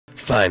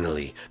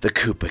Finally, the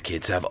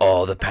Koopakids have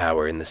all the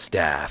power in the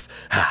staff.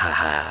 Ha ha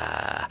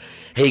ha.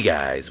 Hey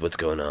guys, what's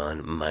going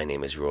on? My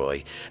name is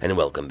Roy, and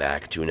welcome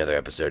back to another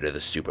episode of the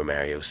Super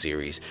Mario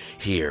series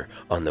here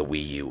on the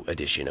Wii U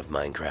edition of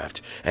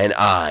Minecraft. And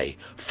I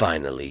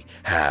finally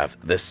have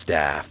the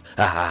staff.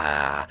 Ha ha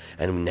ha.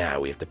 And now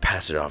we have to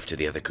pass it off to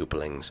the other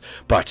Koopalings.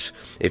 But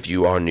if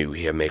you are new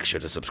here, make sure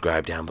to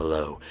subscribe down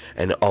below.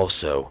 And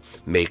also,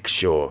 make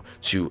sure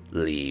to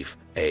leave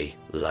a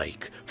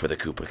like for the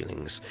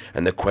Koopalings.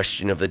 And the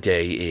question of the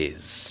day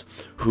is,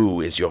 who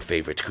is your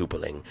favorite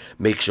Koopaling?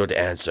 Make sure to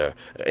answer,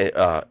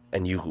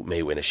 and you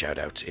may win a shout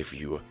out if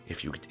you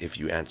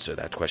answer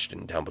that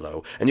question down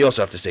below. And you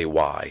also have to say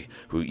why,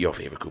 who your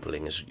favorite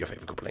Koopaling is your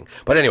favorite Koopaling.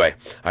 But anyway,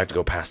 I have to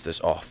go pass this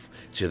off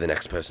to the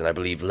next person. I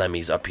believe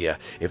Lemmy's up here.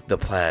 If the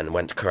plan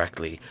went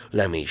correctly,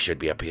 Lemmy should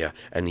be up here,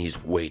 and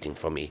he's waiting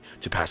for me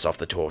to pass off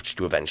the torch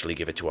to eventually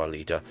give it to our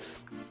leader.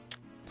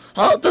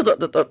 We're already, come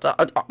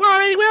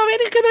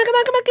on,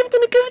 give it to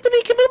me, give it to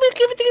me, come on.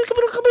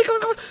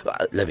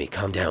 Lemmy,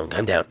 calm down, come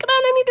on, I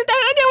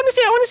want to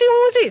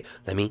see,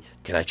 Lemmy,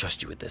 can I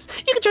trust you with this?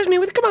 You can trust me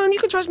with it, come on, you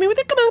can trust me with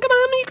it, come on,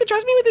 you can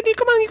trust me with it,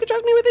 come on, you can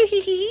trust me with it,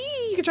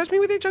 you can trust me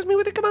with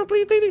it, come on,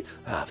 please.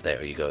 Ah,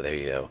 there you go. Oh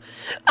yeah,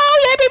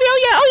 baby,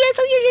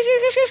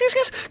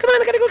 yes, come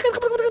on, I gotta go,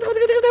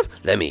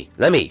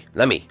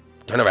 Lemmy,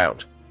 turn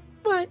around.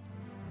 What?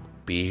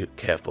 Be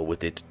careful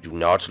with it. Do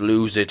not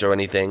lose it or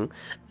anything.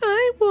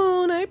 I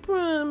won't, I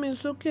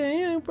promise,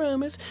 okay? I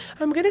promise.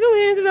 I'm gonna go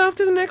hand it off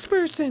to the next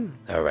person.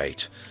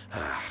 Alright.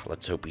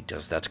 Let's hope he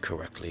does that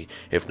correctly.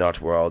 If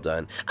not, we're all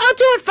done. I'll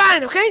do it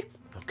fine, okay?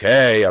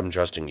 Okay, I'm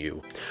trusting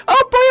you.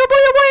 Oh boy,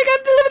 I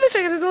gotta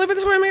deliver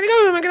this. Where am I gonna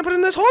go? Am I gonna put it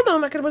in this hole? No,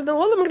 I'm not gonna put it in the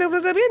hole. I'm gonna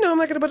put it up here. No, I'm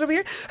not gonna put it up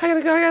here. I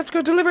have to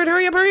go deliver it.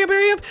 Hurry up.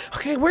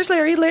 Okay, where's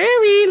Larry?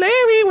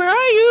 Larry, where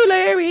are you?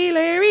 Larry,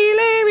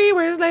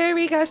 where's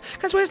Larry? Guys,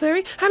 where's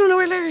Larry? I don't know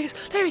where Larry is.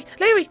 Larry,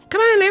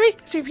 come on, Larry.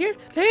 Is he up here?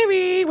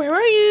 Larry, where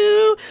are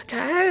you?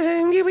 Guys,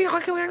 can't believe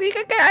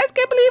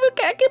it,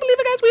 guys.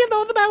 We have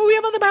all the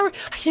power.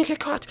 I can't get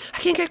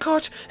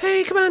caught.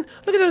 Hey, come on.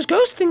 Look at those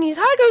ghost thingies.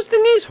 Hi, ghost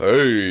thingies.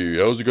 Hey,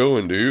 how's it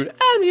going, dude?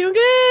 I'm doing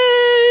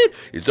good.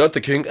 Is that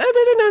the king?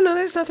 No,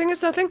 it's nothing.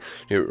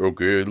 Yeah,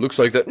 okay, it looks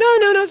like that. No,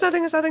 it's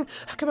nothing.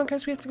 Oh, come on,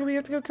 guys, we have to go.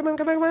 Come on.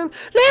 Larry,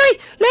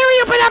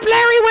 open up.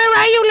 Larry, where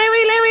are you?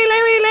 Larry, where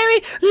are you?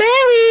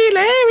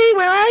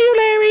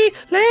 Larry,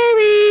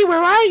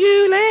 where are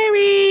you?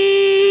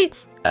 Larry.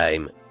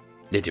 I'm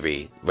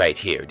literally right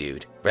here,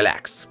 dude.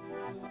 Relax.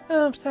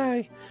 Oh, I'm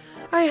sorry.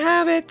 I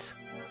have it.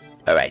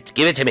 Alright,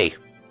 give it to me.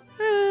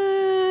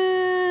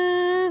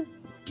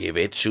 Give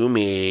it to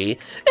me.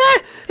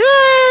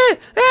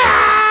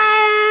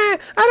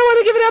 I don't want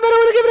to give it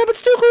up.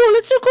 It's too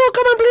cool.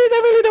 Come on, please. I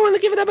really don't want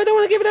to give it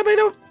up. I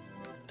don't.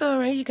 All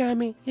right, you got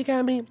me.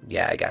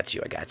 Yeah, I got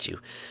you.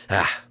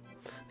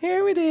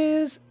 Here it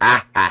is.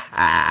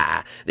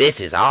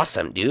 This is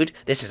awesome, dude.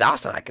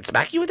 I can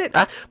smack you with it.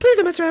 Please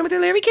don't mess around with it,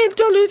 Larry.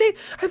 Don't lose it.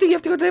 I think you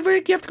have to go deliver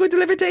it. You have to go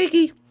deliver it to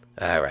Iggy.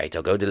 Alright,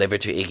 I'll go deliver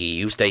to Iggy.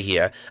 You stay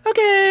here.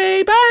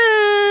 Okay,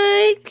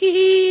 bye.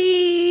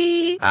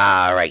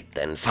 Alright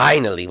then,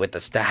 finally with the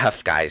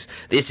staff, guys.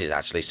 This is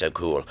actually so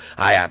cool.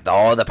 I have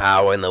all the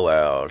power in the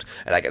world,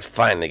 and I can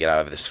finally get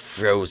out of this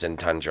frozen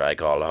tundra I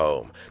call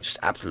home. Just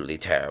absolutely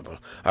terrible.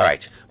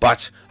 Alright,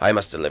 but I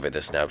must deliver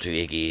this now to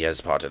Iggy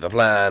as part of the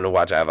plan.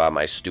 Whatever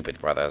my stupid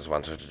brothers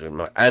want to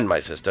do, and my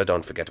sister,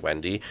 don't forget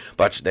Wendy,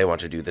 but they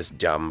want to do this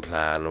dumb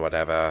plan,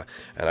 whatever.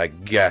 And I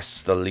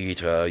guess the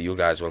leader, you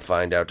guys will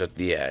find out at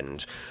the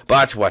end.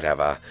 But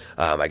whatever.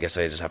 I guess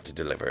I just have to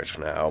deliver it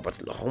now.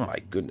 But oh my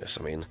goodness,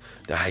 I mean,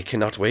 I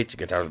cannot wait to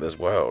get out of this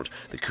world.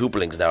 The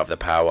Koopalings now have the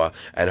power,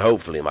 and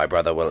hopefully my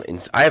brother will...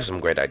 I have some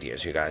great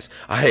ideas, you guys.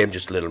 I am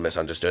just a little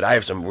misunderstood. I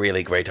have some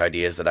really great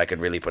ideas that I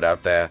could really put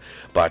out there,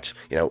 but,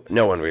 you know,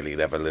 no one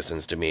really ever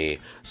listens to me,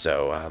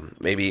 so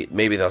maybe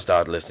they'll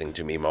start listening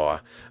to me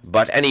more.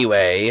 But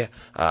anyway,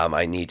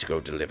 I need to go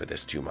deliver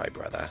this to my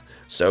brother.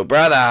 So,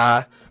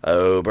 brother,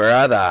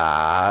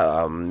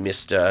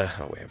 Mr...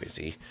 Oh, where is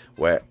he?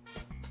 Where?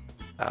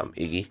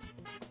 Iggy?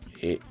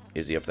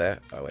 Is he up there?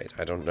 Oh, wait,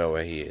 I don't know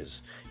where he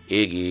is.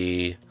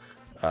 Iggy.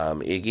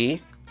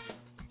 Iggy?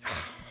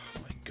 Oh,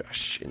 my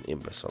gosh, an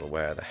imbecile.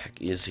 Where the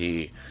heck is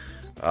he?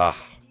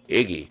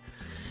 Iggy.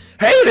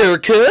 Hey there,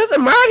 cuz,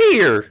 I'm right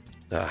here.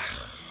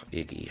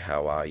 Iggy,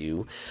 how are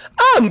you?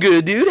 I'm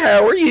good, dude.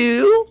 How are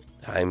you?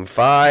 I'm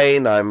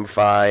fine. I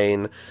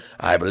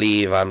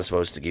believe I'm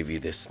supposed to give you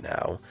this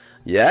now.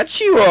 Yes,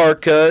 you are,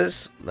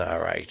 cuz.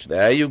 Alright,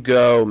 there you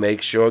go.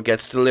 Make sure it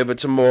gets delivered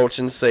to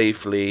Morton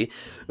safely.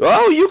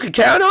 Oh, you can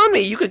count on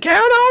me.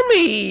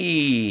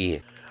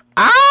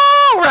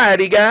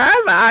 Alrighty, guys.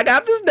 I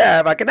got the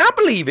staff. I cannot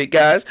believe it,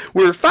 guys.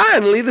 We're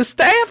finally the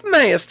staff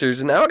masters.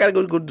 And now I gotta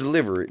go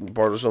deliver it in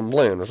part of some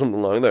plan or something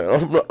like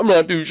that. I'm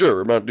not too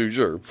sure. But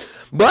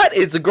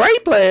it's a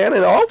great plan,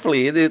 and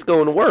hopefully it's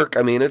going to work.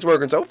 I mean, it's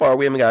working so far.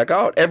 We haven't got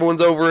caught. Everyone's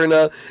over in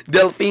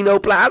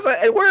Delfino Plaza,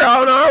 and we're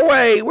on our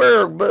way.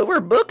 We're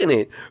booking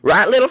it.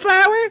 Right, little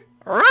flower?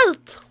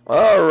 Right.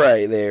 All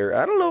right there.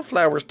 I don't know if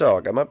flowers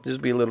talk. I might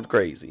just be a little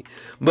crazy.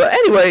 But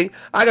anyway,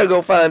 I gotta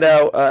go find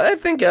out. I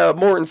think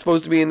Morton's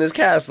supposed to be in this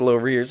castle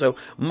over here. So,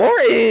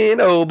 Morton,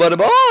 oh, buddy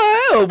boy.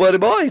 Oh, buddy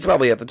boy. He's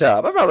probably at the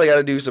top. I probably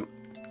gotta do some...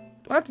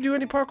 Do I have to do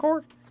any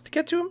parkour to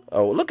get to him?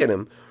 Oh, look at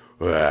him.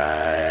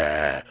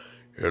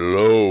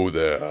 Hello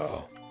there.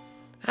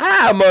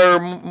 Hi,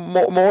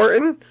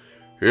 Morton.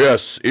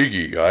 Yes,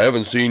 Iggy, I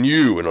haven't seen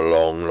you in a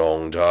long,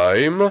 long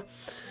time.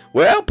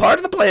 Well, part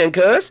of the plan,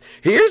 cuz.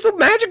 Here's the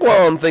magic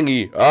wand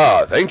thingy.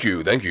 Ah, thank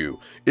you, thank you.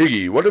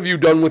 Iggy, what have you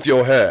done with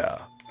your hair?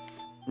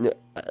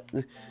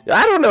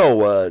 I don't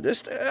know, I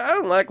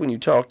don't like when you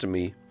talk to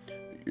me.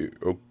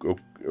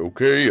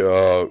 Okay,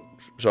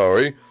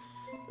 sorry.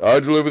 I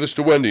deliver this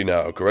to Wendy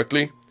now,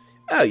 correctly?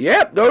 Oh,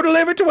 yep, go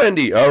deliver to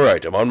Wendy.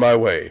 Alright, I'm on my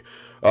way.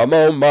 I'm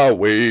on my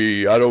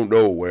way, I don't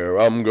know where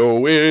I'm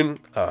going.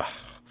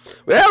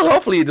 Well,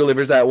 hopefully he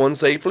delivers that one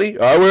safely.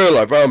 I will,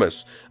 I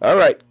promise.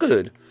 Alright,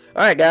 good.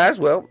 Alright, guys,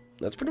 well,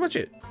 that's pretty much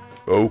it.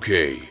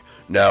 Okay,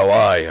 now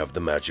I have the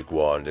magic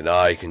wand, and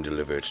I can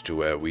deliver it to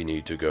where we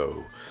need to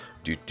go.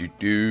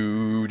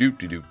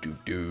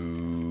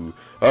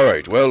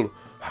 Alright, well,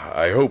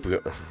 I hope,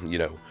 you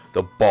know,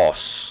 the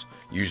boss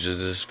uses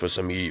this for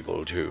some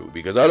evil, too,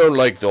 because I don't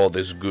like all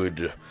this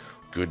goody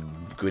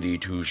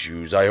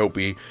two-shoes. I hope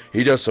he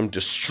does some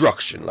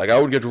destruction. Like, I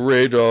would get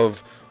rid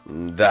of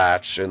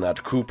that and that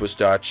Koopa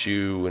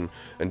statue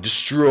and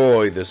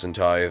destroy this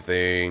entire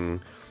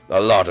thing. A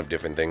lot of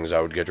different things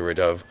I would get rid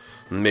of.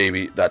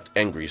 Maybe that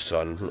angry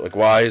sun. Like,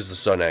 why is the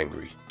sun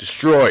angry?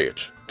 Destroy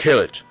it. Kill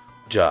it.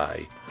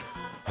 Die.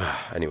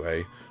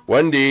 Anyway,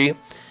 Wendy.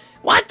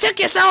 What took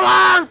you so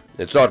long?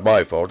 It's not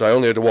my fault. I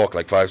only had to walk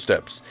like 5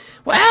 steps.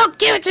 Well,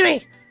 give it to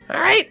me.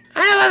 Alright?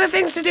 I have other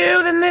things to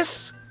do than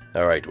this.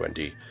 Alright,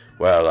 Wendy.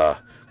 Well,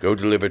 go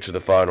deliver to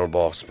the final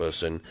boss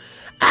person.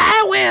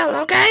 I will,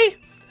 okay?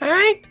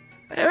 Alright?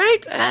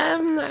 Alright? I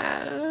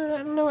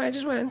don't know where I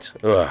just went.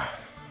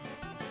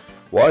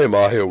 Why am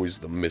I always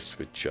the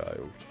misfit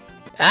child?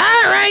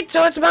 Alright,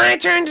 so it's my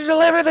turn to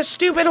deliver the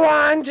stupid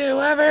wand to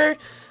whoever,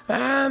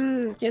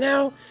 you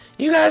know,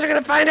 you guys are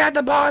gonna find out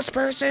the boss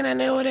person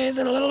and who it is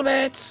in a little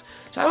bit.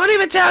 So I won't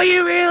even tell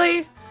you,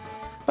 really.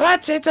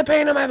 But it's a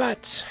pain in my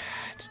butt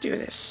to do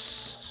this.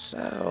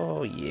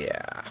 So,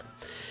 yeah.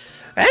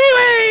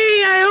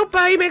 Anyway, I hope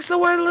he makes the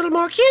world a little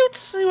more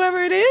cute, whoever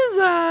it is.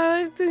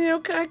 You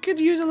know, I could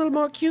use a little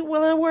more cute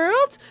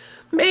world.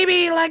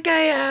 Maybe like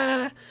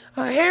a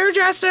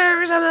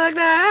hairdresser or something like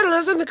that. I don't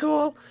know, something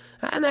cool.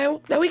 And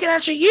that we can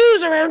actually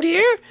use around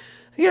here.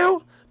 You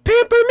know,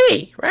 pamper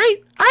me, right?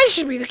 I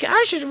should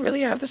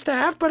really have the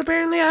staff, but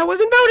apparently I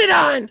wasn't voted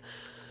on.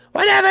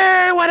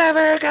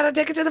 Whatever. Gotta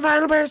take it to the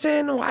final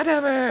person.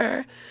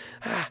 Whatever.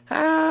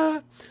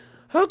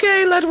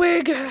 Okay,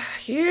 Ludwig.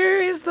 Here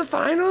is the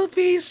final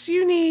piece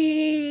you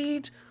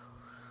need.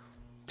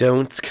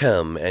 Don't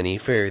come any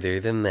further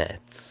than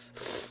that.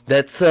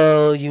 That's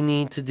all you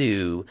need to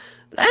do.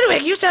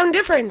 Ludwig, you sound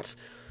different.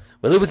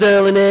 Well, it was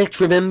all an act,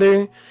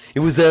 remember? It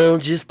was all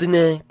just an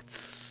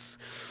act.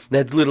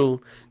 That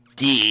little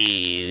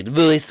dude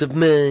voice of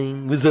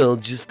mine was all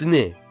just an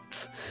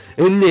act.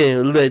 And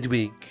now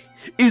Ludwig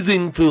is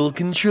in full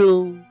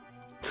control.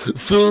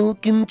 Full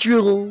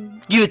control.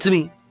 Give it to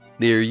me.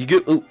 There you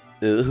go. Oh,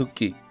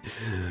 okay.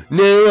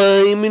 Now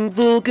I'm in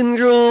full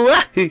control.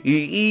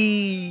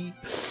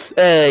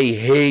 I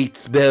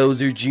hate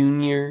Bowser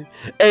Jr.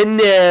 And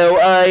now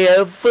I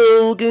have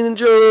full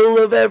control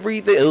of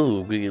everything.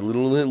 Oh, okay, a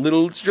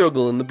little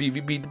struggle in the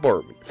PvP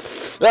department.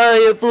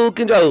 I have full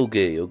control.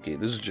 Okay,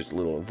 this is just a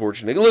little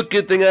unfortunate. Look,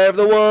 good thing I have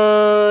the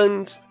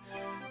wand.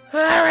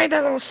 Alright,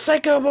 that little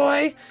psycho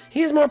boy. He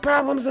has more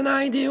problems than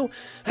I do.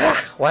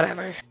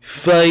 Whatever.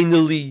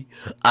 Finally,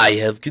 I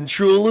have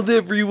control of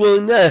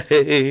everyone.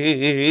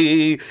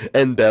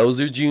 And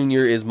Bowser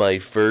Jr. is my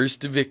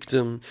first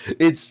victim.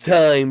 It's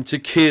time to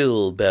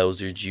kill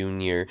Bowser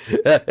Jr.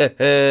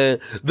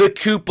 The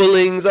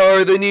Koopalings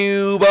are the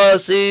new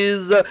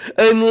bosses,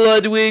 and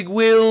Ludwig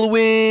will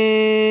win.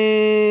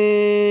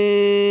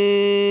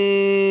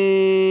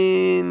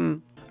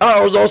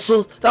 Oh,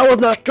 Russell, that was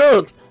not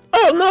good.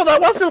 Oh, no, that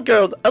wasn't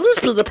good. At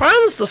least the plan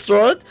is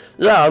destroyed.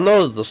 Yeah, I know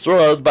it's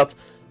destroyed, but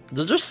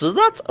did you see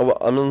that? Well,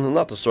 I mean,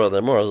 not destroyed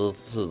anymore.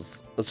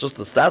 It's just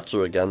a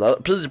statue again.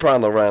 Pretty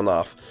Prana ran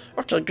off.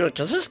 Okay, good,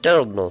 because he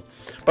scared me.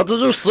 But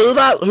did you see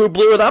that? Who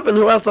blew it up and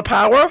who has the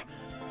power?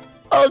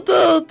 I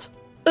did.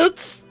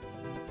 It's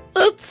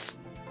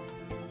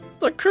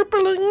the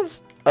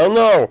Koopalings. I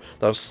know,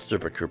 those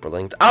stupid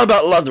Koopalings. I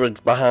bet Ludwig's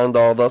behind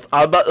all this.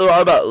 I bet you.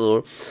 I bet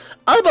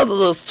it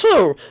is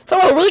too. So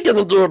what are we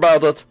gonna do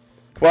about it?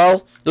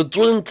 Well, the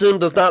Dream Team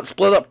does not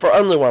split up for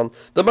anyone.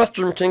 The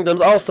Mushroom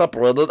Kingdom's all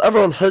separated,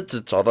 everyone hates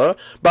each other,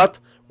 but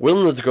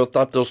we'll need to go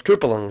stop those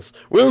Koopalings.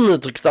 We'll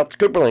need to stop the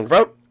Koopalings,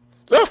 right?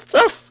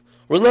 Yes!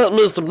 We'll not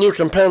need some new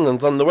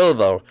companions on the way,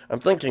 though. I'm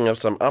thinking of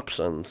some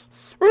options.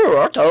 Ooh,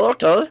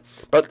 okay.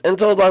 But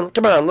until then,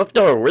 come on, let's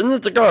go. We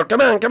need to go. Come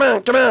on. Okay,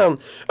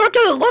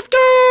 let's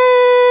go!